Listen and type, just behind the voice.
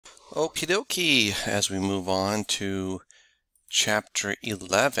Okie dokie, as we move on to Chapter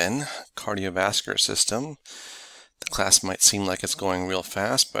 11, Cardiovascular System. The class might seem like it's going real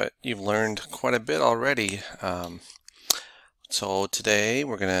fast, but you've learned quite a bit already. So today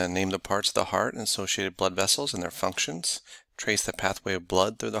we're going to name the parts of the heart and associated blood vessels and their functions, trace the pathway of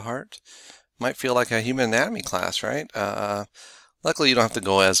blood through the heart. Might feel like a human anatomy class, right? Luckily, you don't have to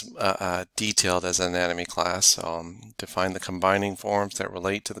go as detailed as an anatomy class. Define the combining forms that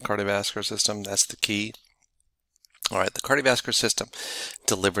relate to the cardiovascular system. That's the key. All right, the cardiovascular system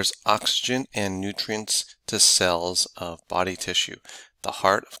delivers oxygen and nutrients to cells of body tissue. The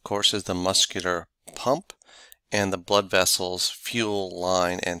heart, of course, is the muscular pump, and the blood vessels fuel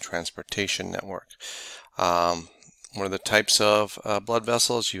line and transportation network. What are the types of blood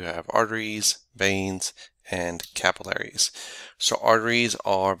vessels? You have arteries, veins, and capillaries. So arteries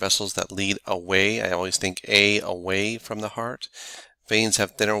are vessels that lead away. I always think away from the heart. Veins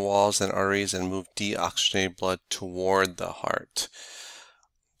have thinner walls than arteries and move deoxygenated blood toward the heart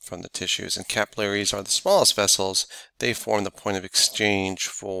from the tissues. And capillaries are the smallest vessels. They form the point of exchange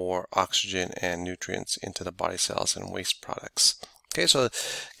for oxygen and nutrients into the body cells and waste products. Okay, so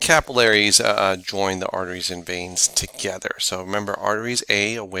capillaries join the arteries and veins together. So remember, arteries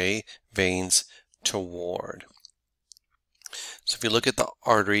away, veins toward. So if you look at the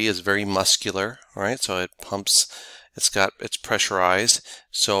artery, it's very muscular, right? So it pumps, it's pressurized.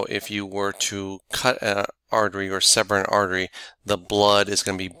 So if you were to cut an artery or sever an artery, the blood is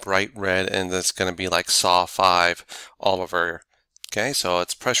going to be bright red, and it's going to be like Saw 5 all over. Okay, so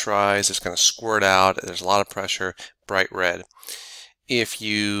it's pressurized, it's going to squirt out, there's a lot of pressure, bright red. If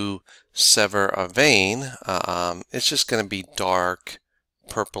you sever a vein, it's just going to be dark,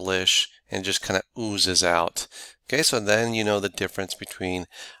 purplish, and just kind of oozes out. Okay, so then you know the difference between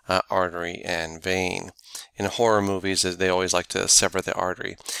artery and vein. In horror movies, they always like to sever the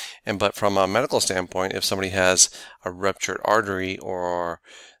artery. But from a medical standpoint, if somebody has a ruptured artery, or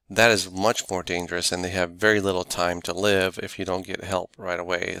that is much more dangerous, and they have very little time to live if you don't get help right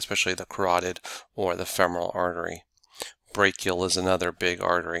away, especially the carotid or the femoral artery. Brachial is another big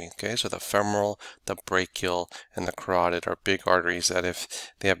artery. Okay, so the femoral, the brachial, and the carotid are big arteries that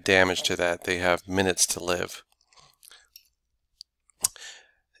if they have damage to that, they have minutes to live.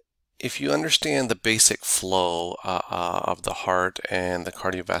 If you understand the basic flow of the heart and the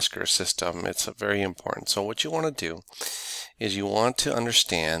cardiovascular system, it's very important. So what you want to do is you want to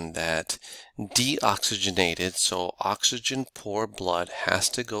understand that deoxygenated, so oxygen poor blood, has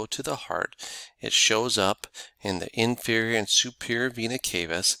to go to the heart. It shows up in the inferior and superior vena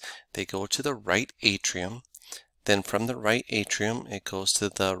cavas. They go to the right atrium. Then from the right atrium, it goes to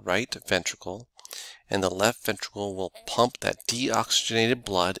the right ventricle. And the left ventricle will pump that deoxygenated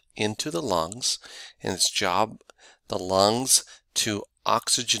blood into the lungs. And its job, the lungs, to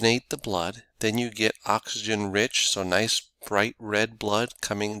oxygenate the blood. Then you get oxygen rich, so nice bright red blood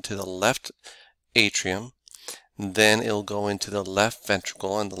coming into the left atrium. Then it'll go into the left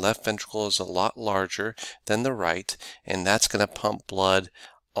ventricle, and the left ventricle is a lot larger than the right, and that's going to pump blood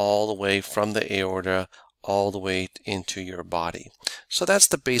all the way from the aorta all the way into your body. So that's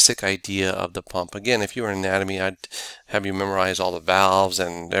the basic idea of the pump. Again, if you were in anatomy, I'd have you memorize all the valves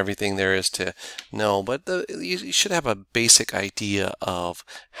and everything there is to know, but you should have a basic idea of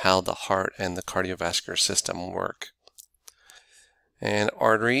how the heart and the cardiovascular system work. And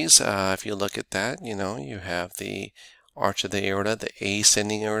arteries, if you look at that, you know, you have the arch of the aorta, the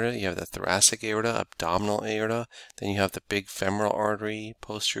ascending aorta, you have the thoracic aorta, abdominal aorta, then you have the big femoral artery,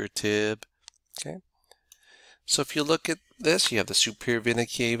 posterior tib. Okay. So if you look at this, you have the superior vena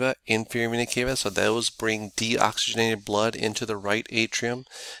cava, inferior vena cava, so those bring deoxygenated blood into the right atrium.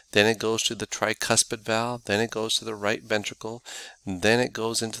 Then it goes to the tricuspid valve, then it goes to the right ventricle, then it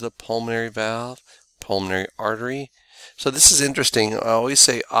goes into the pulmonary valve, pulmonary artery. So this is interesting. I always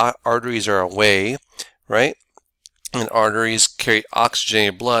say arteries are away, right? And arteries carry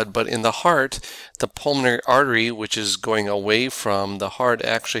oxygenated blood, but in the heart, the pulmonary artery, which is going away from the heart,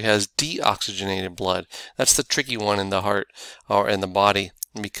 actually has deoxygenated blood. That's the tricky one in the heart or in the body,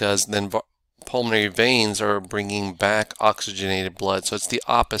 because then pulmonary veins are bringing back oxygenated blood. So it's the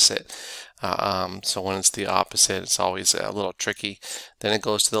opposite. So when it's the opposite, it's always a little tricky. Then it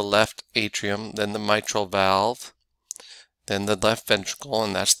goes to the left atrium, then the mitral valve, then the left ventricle,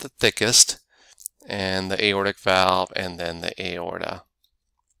 and that's the thickest, and the aortic valve, and then the aorta.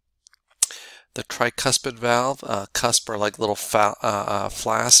 The tricuspid valve, cusp are like little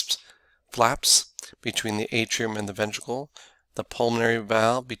flaps between the atrium and the ventricle. The pulmonary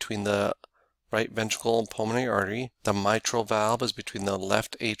valve between the right ventricle and pulmonary artery. The mitral valve is between the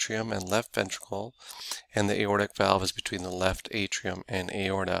left atrium and left ventricle, and the aortic valve is between the left atrium and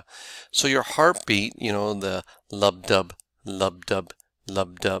aorta. So your heartbeat, you know, the lub-dub, lub-dub,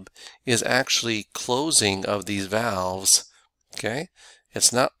 lub-dub, is actually closing of these valves, okay?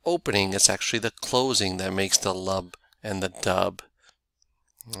 It's not opening, it's actually the closing that makes the lub and the dub.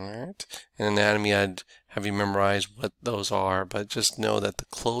 All right. In anatomy, I'd have you memorize what those are, but just know that the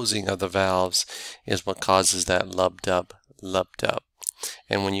closing of the valves is what causes that lub-dub, lub-dub.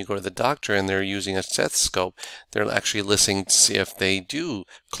 And when you go to the doctor and they're using a stethoscope, they're actually listening to see if they do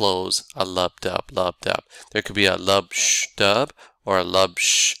close a lub-dub, lub-dub. There could be a lub-sh-dub, or a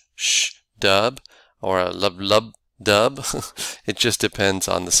lub-sh-sh-dub, or a lub-lub-dub. It just depends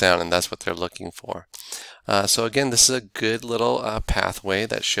on the sound, and that's what they're looking for. So again, this is a good little pathway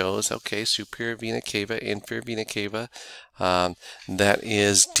that shows, okay, superior vena cava, inferior vena cava, that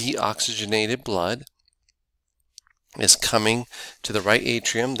is deoxygenated blood, is coming to the right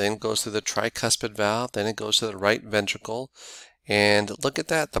atrium, then goes through the tricuspid valve, then it goes to the right ventricle. And look at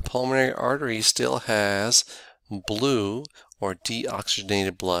that, the pulmonary artery still has blue or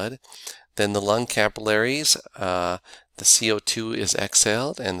deoxygenated blood. Then the lung capillaries, the CO2 is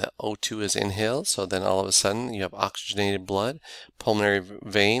exhaled and the O2 is inhaled. So then all of a sudden you have oxygenated blood. Pulmonary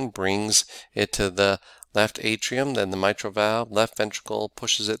vein brings it to the left atrium, then the mitral valve, left ventricle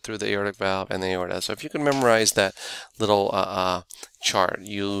pushes it through the aortic valve and the aorta. So if you can memorize that little chart,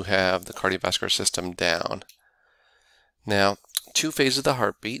 you have the cardiovascular system down. Now, two phases of the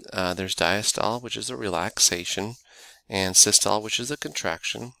heartbeat. There's diastole, which is a relaxation, and systole, which is a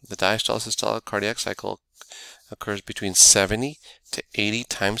contraction. The diastole-systolic cardiac cycle occurs between 70 to 80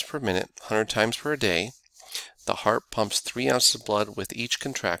 times per minute, 100 times per day. The heart pumps 3 ounces of blood with each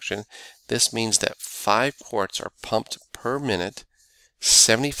contraction. This means that 5 quarts are pumped per minute,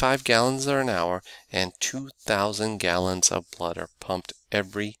 75 gallons an hour, and 2,000 gallons of blood are pumped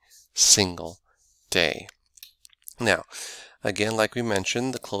every single day. Now, again, like we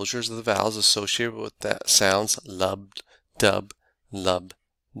mentioned, the closures of the valves associated with that sounds lub, dub, lub,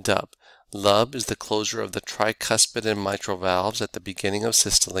 dub. Lub is the closure of the tricuspid and mitral valves at the beginning of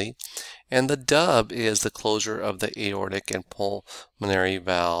systole, and the dub is the closure of the aortic and pulmonary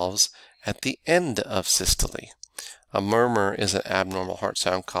valves at the end of systole. A murmur is an abnormal heart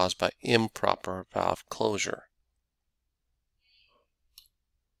sound caused by improper valve closure.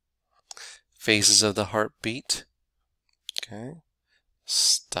 Phases of the heartbeat. Okay.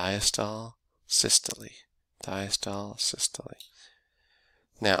 Diastole, systole, diastole, systole.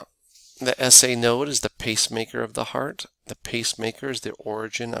 Now, the SA node is the pacemaker of the heart. The pacemaker is the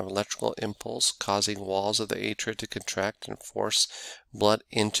origin of electrical impulse causing walls of the atria to contract and force blood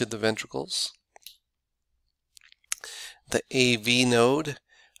into the ventricles. The AV node,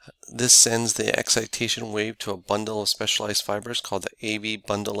 this sends the excitation wave to a bundle of specialized fibers called the AV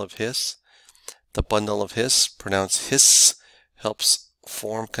bundle of His. The bundle of His, pronounced His, helps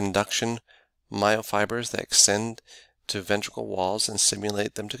form conduction myofibers that extend to ventricle walls and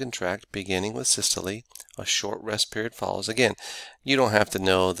stimulate them to contract, beginning with systole. A short rest period follows. Again, you don't have to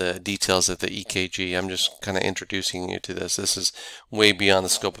know the details of the EKG. I'm just kind of introducing you to this. This is way beyond the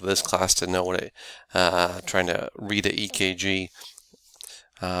scope of this class to know what trying to read an EKG.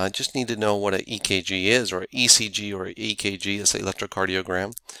 Just need to know what an EKG is, or an ECG, or an EKG. It's an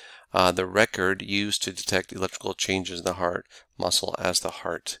electrocardiogram. The record used to detect electrical changes in the heart muscle as the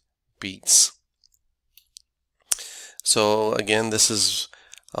heart beats. So again, this is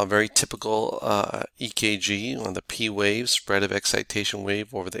a very typical EKG, on the P wave, spread of excitation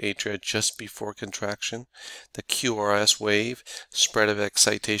wave over the atria just before contraction. The QRS wave, spread of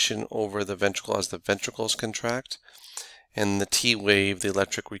excitation over the ventricle as the ventricles contract. And the T wave, the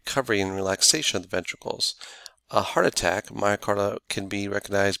electric recovery and relaxation of the ventricles. A heart attack, myocardial, can be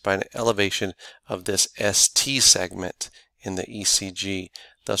recognized by an elevation of this ST segment in the ECG.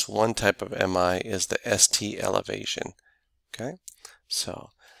 Thus, one type of MI is the ST elevation. Okay, so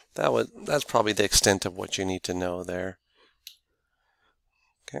that's probably the extent of what you need to know there.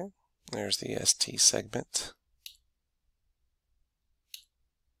 Okay, there's the ST segment.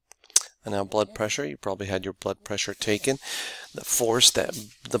 And now blood pressure, you probably had your blood pressure taken. The force that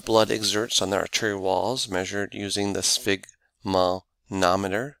the blood exerts on the arterial walls measured using the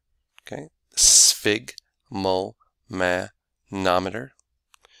sphygmomanometer. Okay, sphygmomanometer.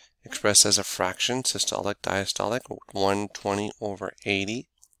 Expressed as a fraction, systolic, diastolic, 120/80.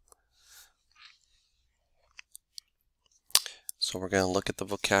 So we're going to look at the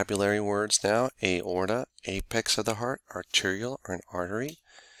vocabulary words now. Aorta, apex of the heart, arterial or an artery.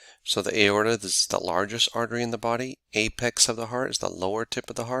 So the aorta, this is the largest artery in the body. Apex of the heart is the lower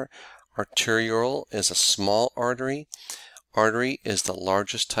tip of the heart. Arteriole is a small artery. Artery is the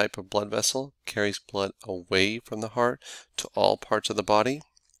largest type of blood vessel, carries blood away from the heart to all parts of the body.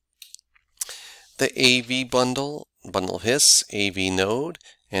 The AV bundle of His, AV node,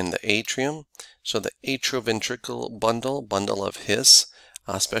 and the atrium. So the atrioventricular bundle of His,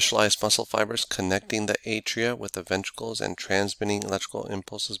 specialized muscle fibers connecting the atria with the ventricles and transmitting electrical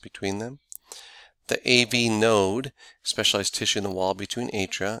impulses between them. The AV node, specialized tissue in the wall between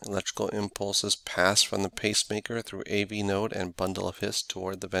atria. Electrical impulses pass from the pacemaker through AV node and bundle of His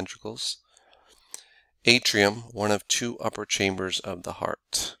toward the ventricles. Atrium, one of two upper chambers of the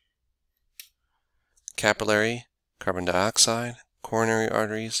heart. Capillary, carbon dioxide, coronary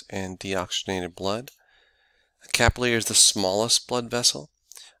arteries, and deoxygenated blood. A capillary is the smallest blood vessel.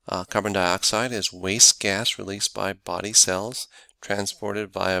 Carbon dioxide is waste gas released by body cells,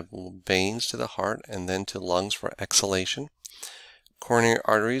 transported via veins to the heart and then to lungs for exhalation. Coronary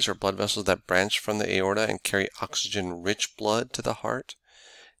arteries are blood vessels that branch from the aorta and carry oxygen-rich blood to the heart.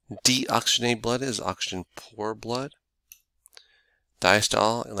 Deoxygenated blood is oxygen-poor blood.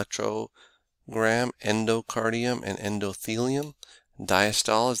 Diastole, electrogram, endocardium, and endothelium.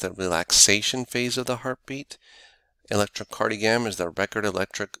 Diastole is the relaxation phase of the heartbeat. Electrocardiogram is the record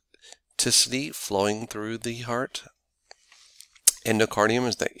electricity flowing through the heart. Endocardium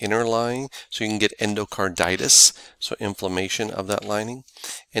is the inner lining, so you can get endocarditis, so inflammation of that lining.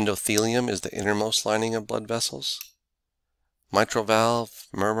 Endothelium is the innermost lining of blood vessels. Mitral valve,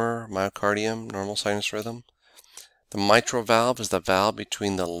 murmur, myocardium, normal sinus rhythm. The mitral valve is the valve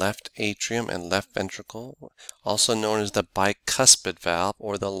between the left atrium and left ventricle, also known as the bicuspid valve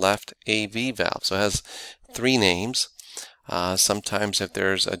or the left AV valve. So it has three names. Sometimes if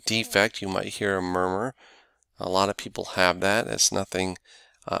there's a defect, you might hear a murmur. A lot of people have that. It's nothing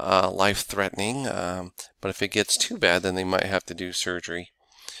life-threatening, but if it gets too bad, then they might have to do surgery.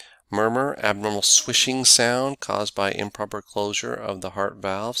 Murmur, abnormal swishing sound caused by improper closure of the heart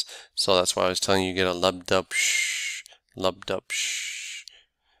valves. So that's why I was telling you get a lub-dub shh, lub-dub shh.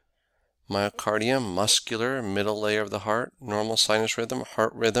 Myocardium, muscular, middle layer of the heart. Normal sinus rhythm,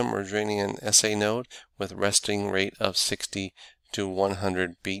 heart rhythm originating in SA node with resting rate of 60 to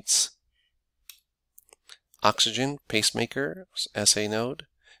 100 beats. Oxygen, pacemaker, SA node,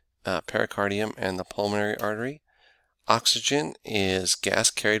 pericardium, and the pulmonary artery. Oxygen is gas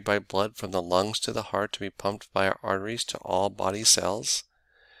carried by blood from the lungs to the heart to be pumped via arteries to all body cells.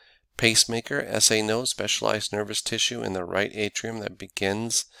 Pacemaker, SA node, specialized nervous tissue in the right atrium that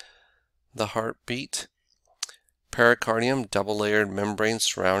begins the heartbeat. Pericardium, double-layered membrane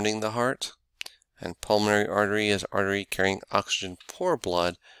surrounding the heart. And pulmonary artery is artery carrying oxygen-poor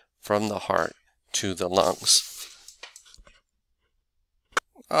blood from the heart to the lungs.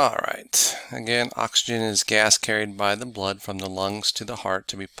 Alright, again, oxygen is gas carried by the blood from the lungs to the heart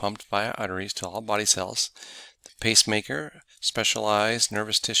to be pumped via arteries to all body cells. The pacemaker, specialized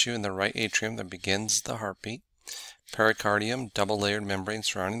nervous tissue in the right atrium that begins the heartbeat. Pericardium, double-layered membrane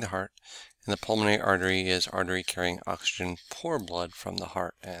surrounding the heart. And the pulmonary artery is artery carrying oxygen-poor blood from the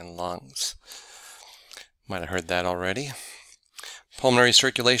heart and lungs. Might have heard that already. Pulmonary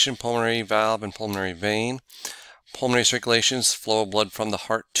circulation, pulmonary valve, and pulmonary vein. Pulmonary circulation is flow of blood from the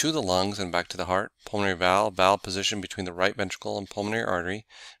heart to the lungs and back to the heart. Pulmonary valve, valve position between the right ventricle and pulmonary artery.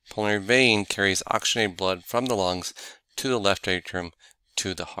 Pulmonary vein carries oxygenated blood from the lungs to the left atrium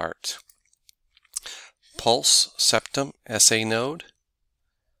to the heart. Pulse, septum, SA node.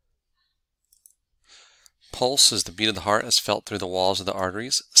 Pulse is the beat of the heart as felt through the walls of the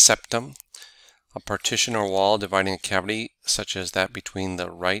arteries. Septum, a partition or wall dividing a cavity such as that between the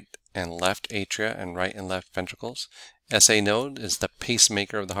right and left atria and right and left ventricles. SA node is the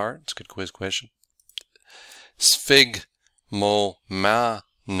pacemaker of the heart. It's a good quiz question.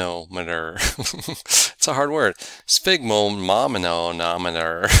 Sphygmomanometer. It's a hard word.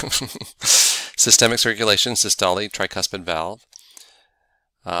 Sphygmomanometer. Systemic circulation, systole, tricuspid valve.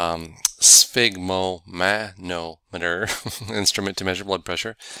 Sphygmomanometer, instrument to measure blood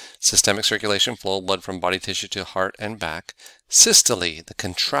pressure. Systemic circulation, flow of blood from body tissue to heart and back. Systole, the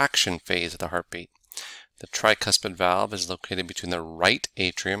contraction phase of the heartbeat. The tricuspid valve is located between the right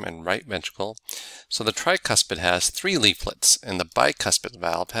atrium and right ventricle. So the tricuspid has 3 leaflets and the bicuspid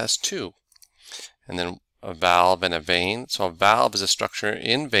valve has 2. And then a valve and a vein. So a valve is a structure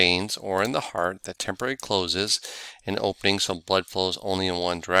in veins or in the heart that temporarily closes and opening so blood flows only in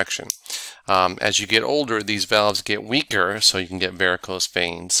one direction. As you get older, these valves get weaker, so you can get varicose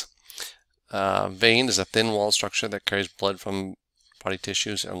veins. Vein is a thin-walled structure that carries blood from body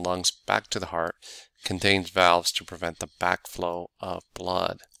tissues and lungs back to the heart. It contains valves to prevent the backflow of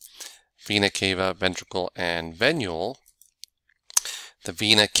blood. Vena cava, ventricle, and venule. The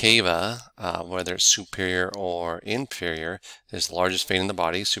vena cava, whether it's superior or inferior, is the largest vein in the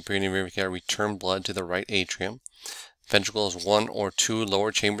body. Superior and inferior return blood to the right atrium. Ventricle is one or two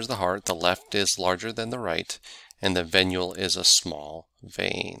lower chambers of the heart. The left is larger than the right, and the venule is a small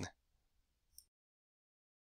vein.